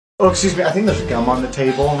Oh, excuse me, I think there's gum on the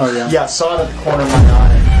table. Oh, yeah? Yeah, I saw it at the corner of my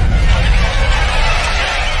eye.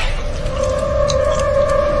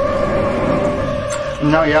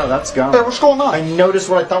 No, yeah, that's gum. Hey, what's going on? I noticed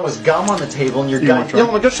what I thought was gum on the table, and your guy. You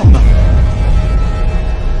want to get something?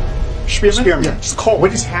 Spearmint? Yeah, it's cold.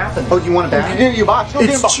 What is happening? Oh, you want a bag? You box.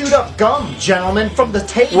 It's chewed up gum, gentlemen, from the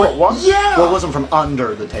table. What? Yeah. Well, it wasn't from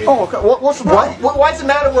under the table. Oh, okay. What's the problem? Why does it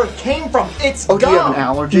matter where it came from? It's gum. Do you have an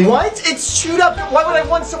allergy? What? It's chewed up. Why would I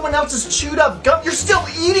want someone else's chewed up gum? You're still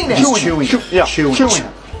eating it. Chewing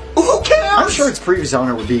it. Who cares? I'm sure its previous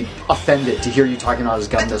owner would be offended to hear you talking about his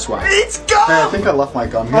gum this way. It's gum. Hey, I think I left my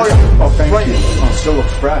gum here. Oh, yeah. Oh, thank Right. you. Oh, it still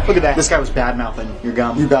looks fresh. Look at that. This guy was bad-mouthing your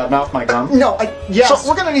gum. You bad-mouthed my gum? No, yes. So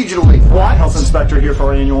we're gonna need you to leave. What? Health inspector here for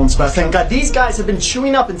our annual inspection. Thank God. These guys have been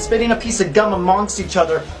chewing up and spitting a piece of gum amongst each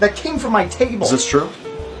other that came from my table. Is this true?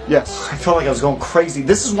 Yes. I felt like I was going crazy.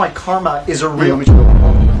 This is why karma is a real...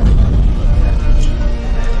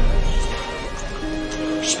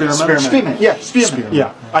 Spearmint? Spearmint. Yeah, spearmint.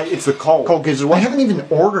 Yeah. It's the cold. Cold gizzard. I haven't even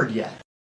ordered yet.